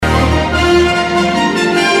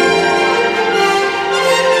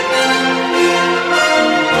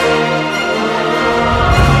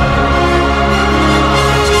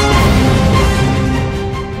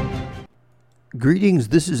Greetings,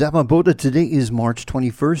 this is Amaboda. Today is March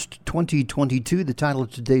 21st, 2022. The title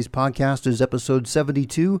of today's podcast is Episode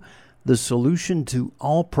 72, The Solution to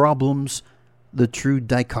All Problems, the True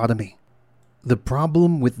Dichotomy. The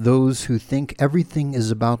problem with those who think everything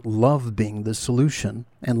is about love being the solution,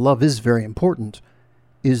 and love is very important,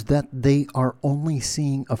 is that they are only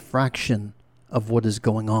seeing a fraction of what is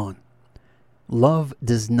going on. Love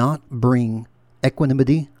does not bring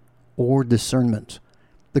equanimity or discernment.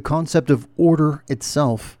 The concept of order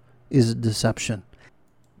itself is a deception.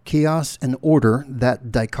 Chaos and order, that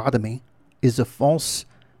dichotomy, is a false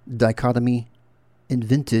dichotomy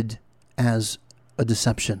invented as a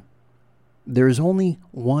deception. There is only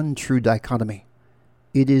one true dichotomy.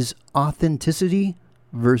 It is authenticity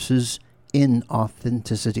versus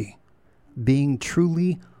inauthenticity. Being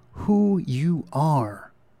truly who you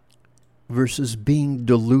are versus being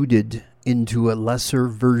deluded into a lesser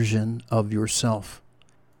version of yourself.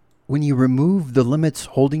 When you remove the limits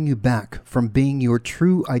holding you back from being your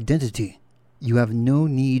true identity, you have no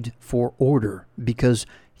need for order because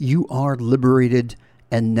you are liberated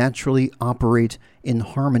and naturally operate in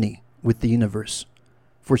harmony with the universe.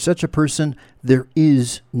 For such a person, there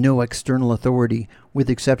is no external authority with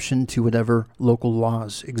exception to whatever local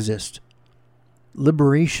laws exist.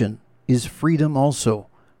 Liberation is freedom also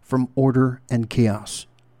from order and chaos.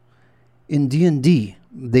 In D&D,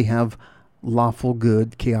 they have lawful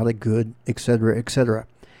good, chaotic good, etc., etc.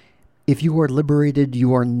 If you are liberated,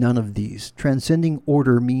 you are none of these. Transcending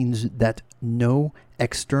order means that no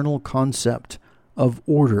external concept of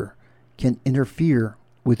order can interfere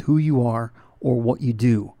with who you are or what you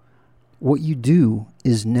do. What you do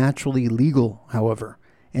is naturally legal, however,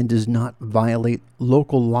 and does not violate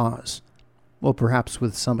local laws, well, perhaps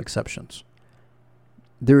with some exceptions.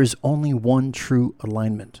 There is only one true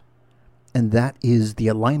alignment, and that is the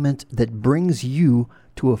alignment that brings you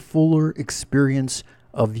to a fuller experience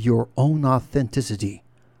of your own authenticity,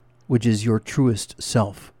 which is your truest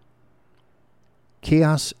self.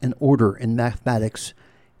 Chaos and order in mathematics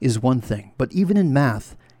is one thing, but even in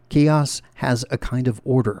math, chaos has a kind of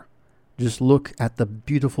order. Just look at the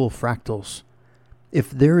beautiful fractals. If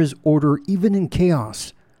there is order even in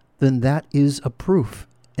chaos, then that is a proof,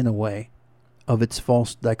 in a way, of its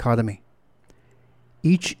false dichotomy.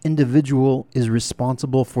 Each individual is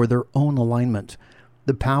responsible for their own alignment.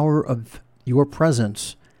 The power of your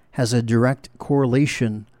presence has a direct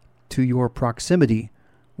correlation to your proximity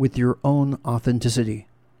with your own authenticity.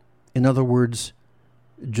 In other words,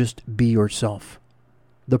 just be yourself.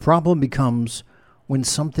 The problem becomes when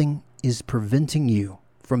something is preventing you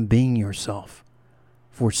from being yourself.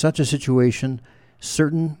 For such a situation,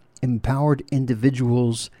 certain empowered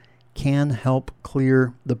individuals can help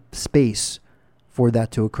clear the space for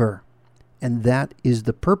that to occur. And that is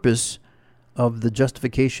the purpose of the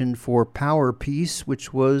justification for power piece,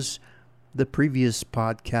 which was the previous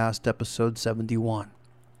podcast, episode 71.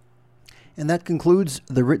 And that concludes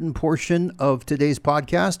the written portion of today's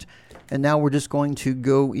podcast. And now we're just going to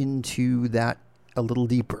go into that a little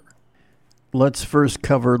deeper. Let's first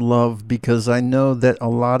cover love, because I know that a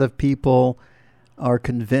lot of people are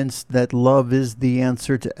convinced that love is the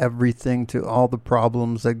answer to everything, to all the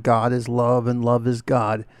problems, that God is love and love is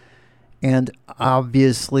God. And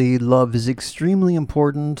obviously love is extremely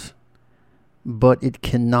important, but it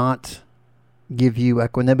cannot give you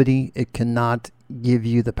equanimity. It cannot give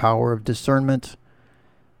you the power of discernment.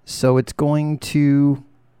 So it's going to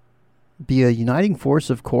be a uniting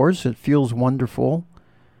force, of course. It feels wonderful,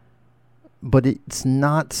 but it's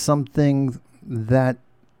not something that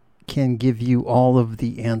can give you all of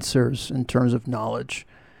the answers in terms of knowledge.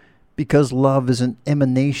 Because love is an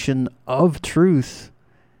emanation of truth.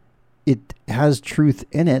 It has truth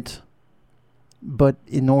in it. But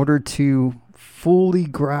in order to fully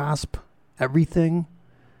grasp everything,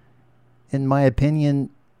 in my opinion,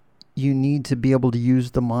 you need to be able to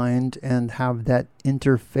use the mind and have that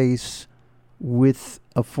interface with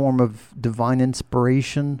a form of divine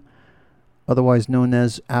inspiration, otherwise known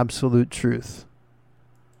as absolute truth.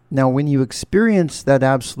 Now, when you experience that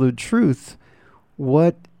absolute truth,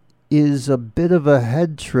 what is a bit of a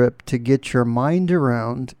head trip to get your mind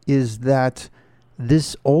around is that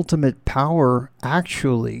this ultimate power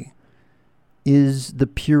actually is the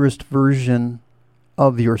purest version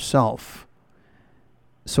of yourself.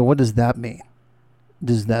 So what does that mean?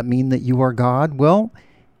 Does that mean that you are God? Well,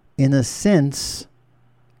 in a sense,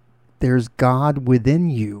 there's God within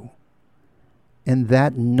you. And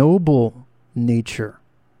that noble nature,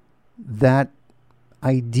 that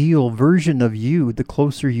ideal version of you, the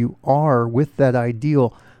closer you are with that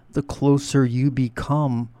ideal, the closer you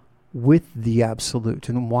become with the absolute.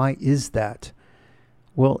 And why is that?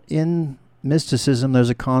 Well, in mysticism, there's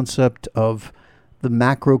a concept of the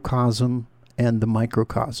macrocosm and the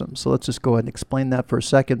microcosm. So let's just go ahead and explain that for a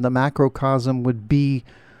second. The macrocosm would be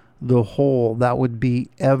the whole. That would be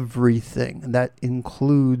everything. And that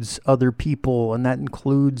includes other people, and that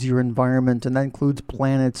includes your environment, and that includes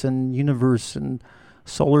planets and universe and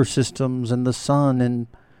solar systems and the sun and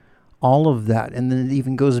all of that. And then it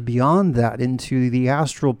even goes beyond that into the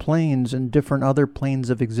astral planes and different other planes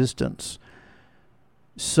of existence.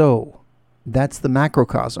 So that's the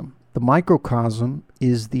macrocosm. The microcosm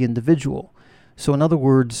is the individual. So in other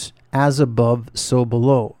words, as above, so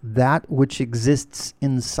below. That which exists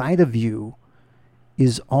inside of you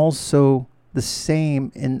is also the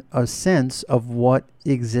same in a sense of what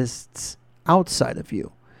exists outside of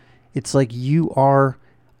you. It's like you are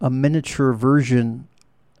a miniature version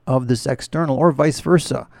of this external, or vice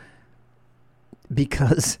versa,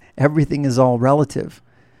 because everything is all relative.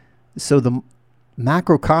 So the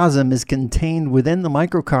macrocosm is contained within the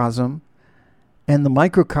microcosm, and the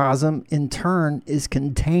microcosm in turn is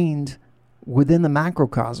contained within the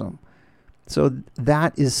macrocosm. So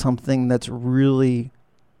that is something that's really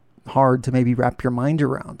hard to maybe wrap your mind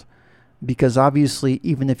around, because obviously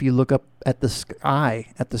even if you look up at the sky,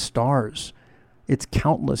 at the stars, it's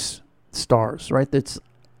countless stars, right? It's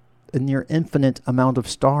a near infinite amount of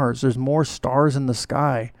stars. There's more stars in the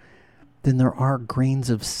sky than there are grains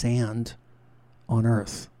of sand on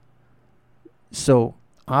Earth. So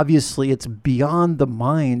obviously it's beyond the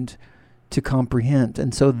mind to comprehend.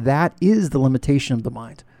 And so that is the limitation of the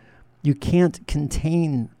mind. You can't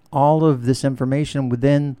contain all of this information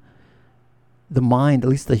within the mind, at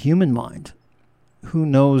least the human mind. Who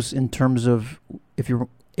knows in terms of if you're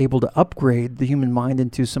able to upgrade the human mind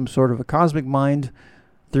into some sort of a cosmic mind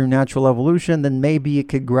through natural evolution, then maybe it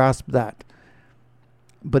could grasp that.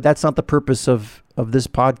 But that's not the purpose of this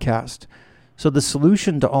podcast. So the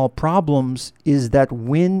solution to all problems is that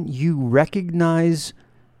when you recognize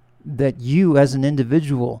that you as an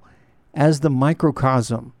individual, as the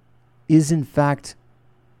microcosm, is in fact,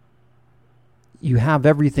 you have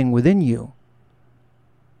everything within you,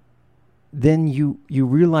 then you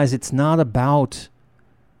realize it's not about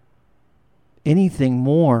anything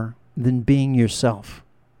more than being yourself.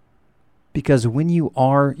 Because when you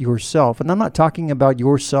are yourself, and I'm not talking about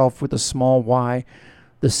yourself with a small y,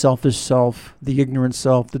 the selfish self, the ignorant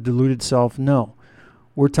self, the deluded self. No,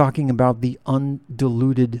 we're talking about the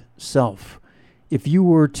undeluded self. If you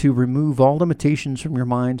were to remove all limitations from your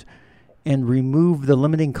mind and remove the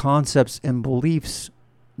limiting concepts and beliefs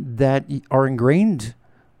that are ingrained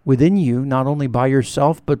within you, not only by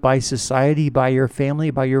yourself, but by society, by your family,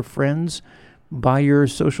 by your friends, by your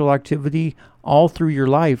social activity, all through your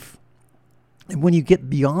life. And when you get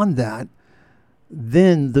beyond that,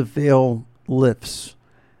 then the veil lifts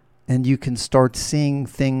and you can start seeing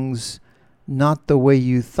things not the way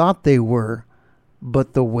you thought they were,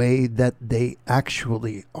 but the way that they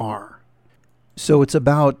actually are. So it's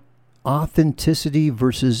about authenticity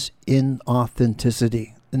versus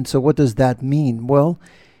inauthenticity. And so what does that mean? Well,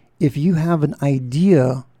 if you have an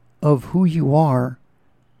idea of who you are,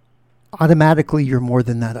 automatically you're more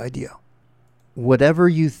than that idea. Whatever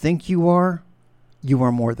you think you are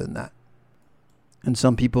more than that. And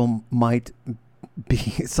some people might be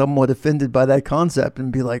somewhat offended by that concept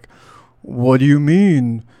and be like, what do you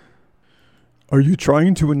mean? Are you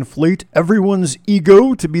trying to inflate everyone's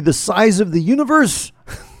ego to be the size of the universe?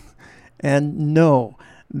 And no,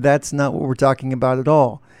 that's not what we're talking about at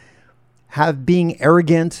all. Being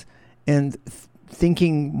arrogant and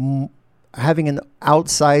thinking, having an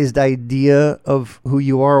outsized idea of who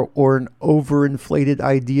you are or an overinflated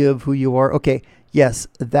idea of who you are. Okay, yes,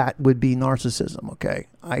 that would be narcissism, okay?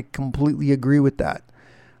 I completely agree with that.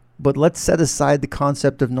 But let's set aside the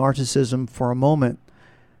concept of narcissism for a moment,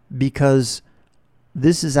 because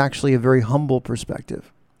this is actually a very humble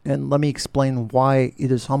perspective. And let me explain why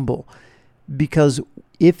it is humble. Because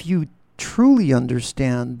if you truly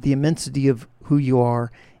understand the immensity of who you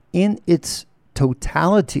are in its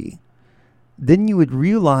totality, then you would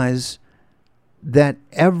realize that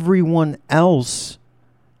everyone else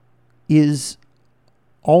is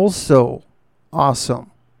also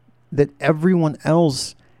awesome, that everyone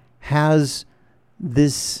else has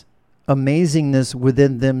this amazingness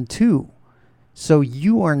within them too. So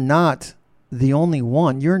you are not the only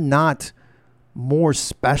one. You're not more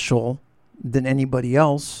special than anybody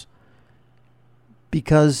else,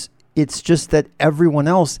 because it's just that everyone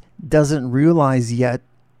else doesn't realize yet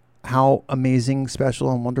how amazing,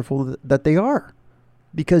 special, and wonderful that they are,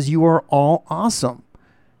 because you are all awesome.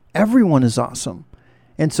 Everyone is awesome.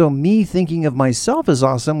 And so me thinking of myself as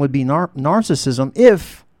awesome would be narcissism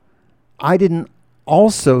if I didn't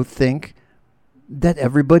also think that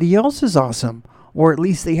everybody else is awesome, or at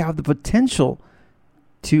least they have the potential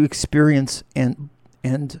to experience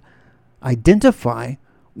and identify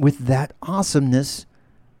with that awesomeness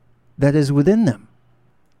that is within them.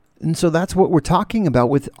 And so that's what we're talking about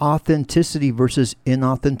with authenticity versus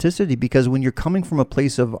inauthenticity, because when you're coming from a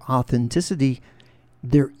place of authenticity,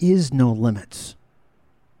 there is no limits.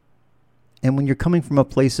 And when you're coming from a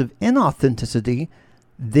place of inauthenticity,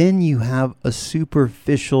 then you have a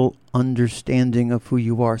superficial understanding of who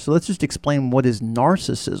you are. So let's just explain what is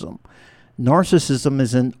narcissism. Narcissism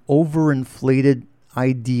is an overinflated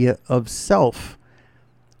idea of self,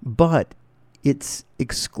 but it's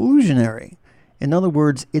exclusionary. In other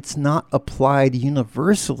words, it's not applied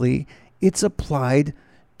universally. It's applied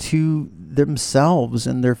to themselves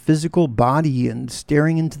and their physical body and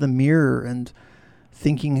staring into the mirror and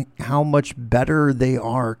thinking how much better they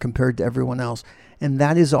are compared to everyone else. And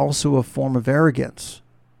that is also a form of arrogance.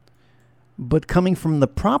 But coming from the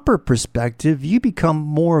proper perspective, you become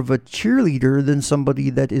more of a cheerleader than somebody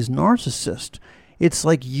that is narcissist. It's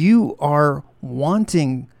like you are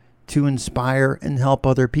wanting to inspire and help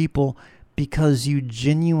other people because you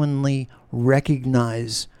genuinely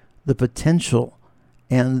recognize the potential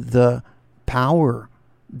and the power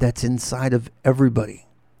that's inside of everybody.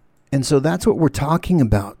 And so that's what we're talking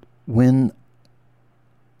about when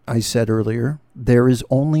I said earlier, there is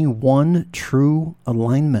only one true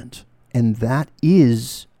alignment, and that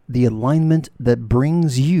is the alignment that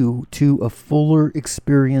brings you to a fuller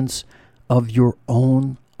experience of your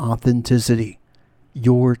own authenticity,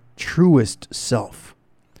 your truest self,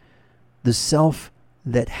 the self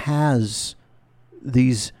that has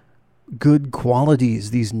these good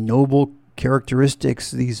qualities, these noble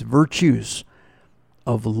characteristics, these virtues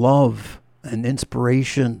of love and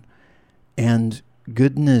inspiration and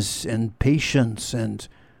goodness and patience and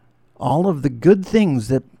all of the good things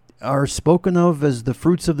that are spoken of as the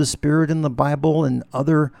fruits of the Spirit in the Bible, and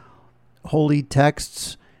other holy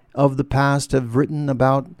texts of the past have written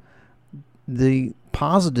about the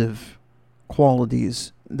positive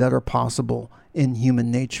qualities that are possible in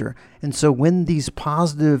human nature. And so when these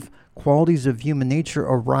positive qualities of human nature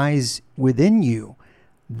arise within you,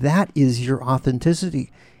 that is your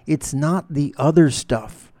authenticity. It's not the other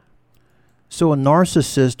stuff. So a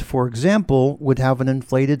narcissist, for example, would have an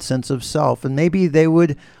inflated sense of self, and maybe they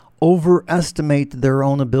would overestimate their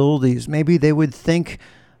own abilities. Maybe they would think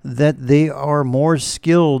that they are more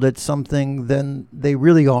skilled at something than they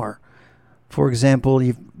really are. For example,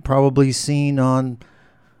 you've probably seen on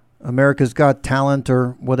America's Got Talent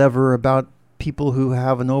or whatever about people who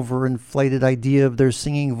have an overinflated idea of their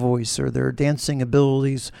singing voice or their dancing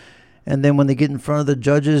abilities. And then when they get in front of the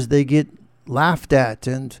judges, they get laughed at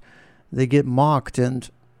and they get mocked and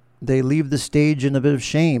they leave the stage in a bit of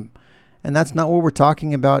shame. And that's not what we're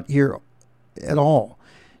talking about here at all.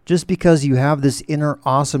 Just because you have this inner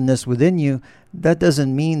awesomeness within you, that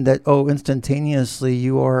doesn't mean that, instantaneously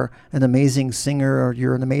you are an amazing singer or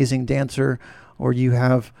you're an amazing dancer or you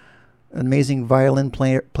have an amazing violin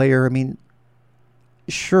player. I mean,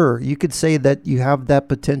 sure, you could say that you have that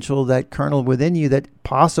potential, that kernel within you that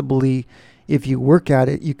possibly, if you work at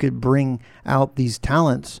it, you could bring out these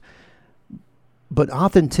talents. But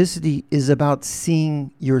authenticity is about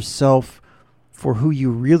seeing yourself for who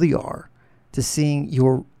you really are, to seeing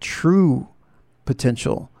your true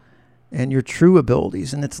potential and your true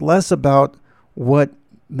abilities. And it's less about what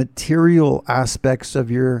material aspects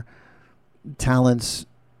of your talents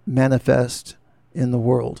manifest in the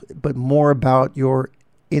world, but more about your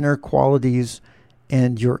inner qualities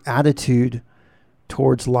and your attitude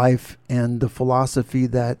towards life and the philosophy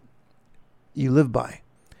that you live by.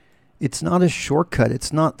 It's not a shortcut.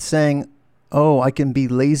 It's not saying, I can be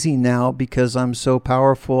lazy now because I'm so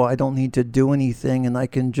powerful. I don't need to do anything and I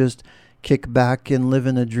can just kick back and live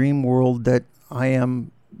in a dream world that I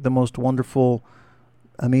am the most wonderful,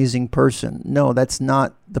 amazing person. No, that's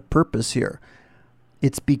not the purpose here.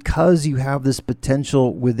 It's because you have this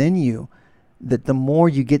potential within you that the more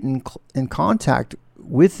you get in contact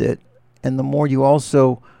with it, and the more you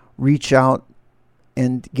also reach out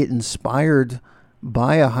and get inspired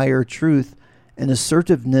by a higher truth, an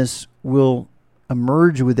assertiveness will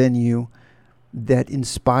emerge within you that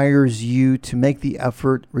inspires you to make the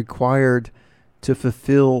effort required to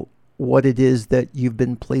fulfill what it is that you've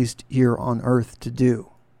been placed here on earth to do.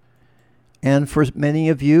 And for many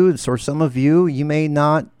of you, or some of you, you may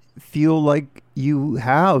not feel like you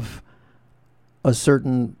have a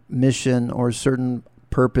certain mission or a certain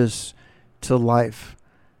purpose to life.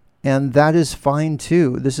 And that is fine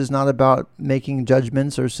too. This is not about making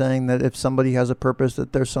judgments or saying that if somebody has a purpose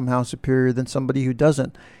that they're somehow superior than somebody who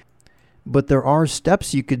doesn't. But there are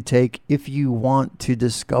steps you could take if you want to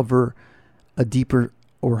discover a deeper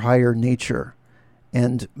or higher nature.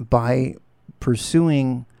 And by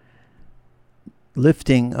pursuing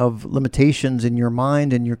lifting of limitations in your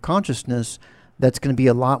mind and your consciousness, that's going to be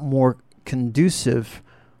a lot more conducive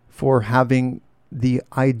for having the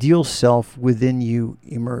ideal self within you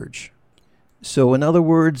emerge. So in other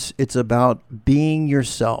words, it's about being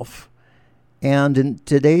yourself. And in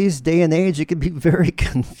today's day and age, it can be very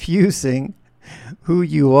confusing who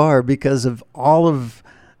you are because of all of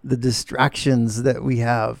the distractions that we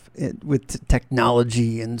have with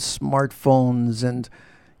technology and smartphones and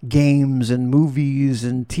games and movies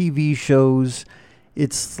and TV shows.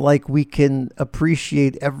 It's like we can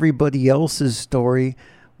appreciate everybody else's story,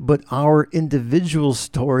 but our individual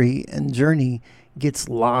story and journey gets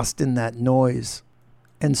lost in that noise.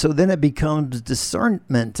 And so then it becomes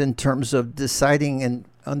discernment in terms of deciding and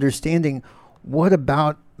understanding what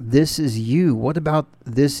about this is you? What about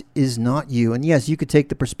this is not you? And yes, you could take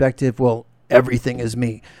the perspective, well, everything is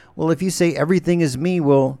me. Well, if you say everything is me,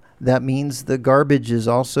 well, that means the garbage is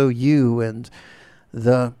also you, and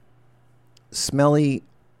the smelly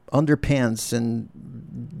underpants and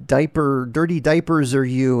dirty diapers are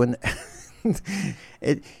you. And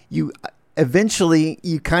eventually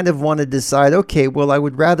you kind of want to decide, okay, well, I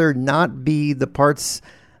would rather not be the parts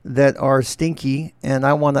that are stinky, and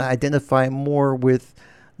I want to identify more with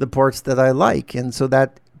the parts that I like. And so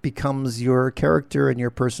that becomes your character and your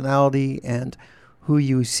personality and who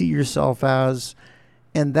you see yourself as.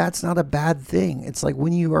 And that's not a bad thing. It's like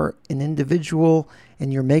when you are an individual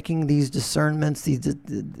and you're making these discernments, these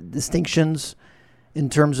distinctions in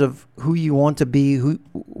terms of who you want to be,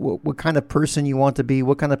 what kind of person you want to be,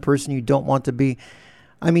 what kind of person you don't want to be.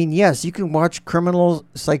 I mean, yes, you can watch criminal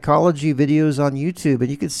psychology videos on YouTube and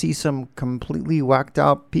you can see some completely whacked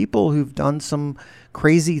out people who've done some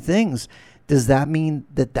crazy things. Does that mean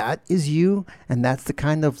that that is you and that's the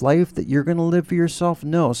kind of life that you're going to live for yourself?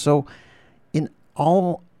 No. So in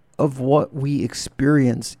all of what we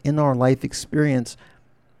experience in our life experience,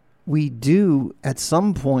 we do at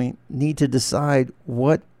some point need to decide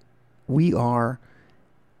what we are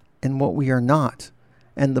and what we are not.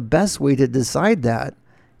 And the best way to decide that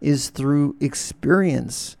is through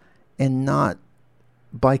experience and not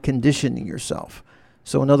by conditioning yourself.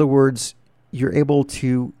 So in other words, you're able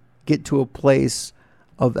to get to a place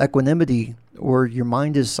of equanimity where your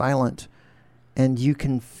mind is silent and you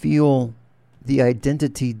can feel the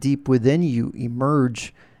identity deep within you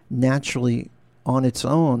emerge naturally on its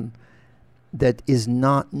own, that is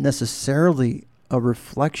not necessarily a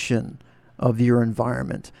reflection of your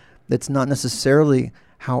environment. That's not necessarily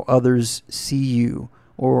how others see you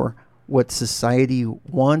or what society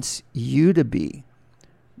wants you to be,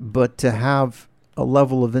 but to have a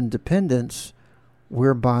level of independence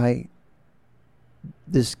whereby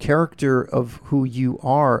this character of who you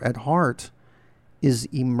are at heart is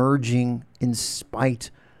emerging in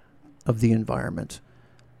spite of the environment,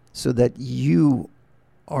 so that you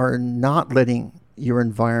are not letting your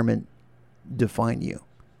environment define you,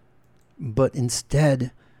 but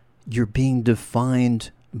instead you're being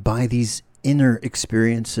defined by these inner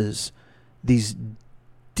experiences, these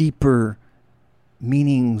deeper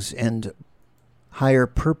meanings and higher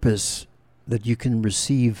purpose that you can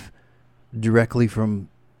receive directly from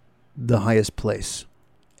the highest place.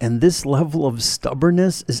 And this level of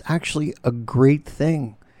stubbornness is actually a great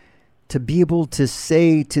thing, to be able to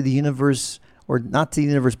say to the universe, or not to the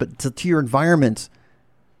universe, but to your environment,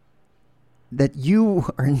 that you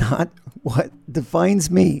are not what defines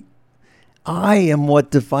me. I am what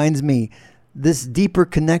defines me. This deeper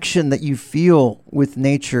connection that you feel with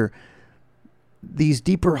nature, these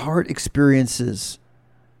deeper heart experiences,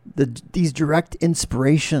 these direct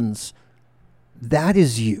inspirations, that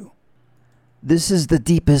is you. This is the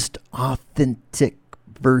deepest, authentic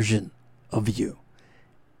version of you.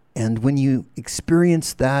 And when you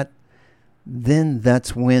experience that, then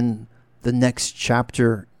that's when the next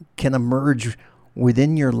chapter can emerge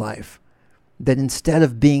within your life. That instead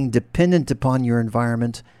of being dependent upon your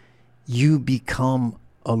environment, you become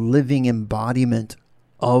a living embodiment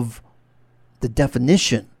of the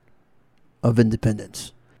definition of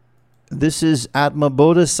independence. This is Atma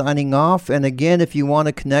Bodha signing off. And again, if you want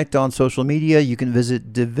to connect on social media, you can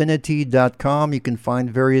visit divinity.com. You can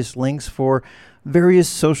find various links for various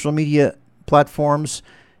social media platforms.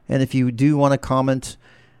 And if you do want to comment,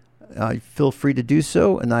 feel free to do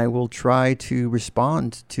so, and I will try to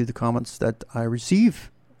respond to the comments that I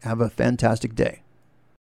receive. Have a fantastic day.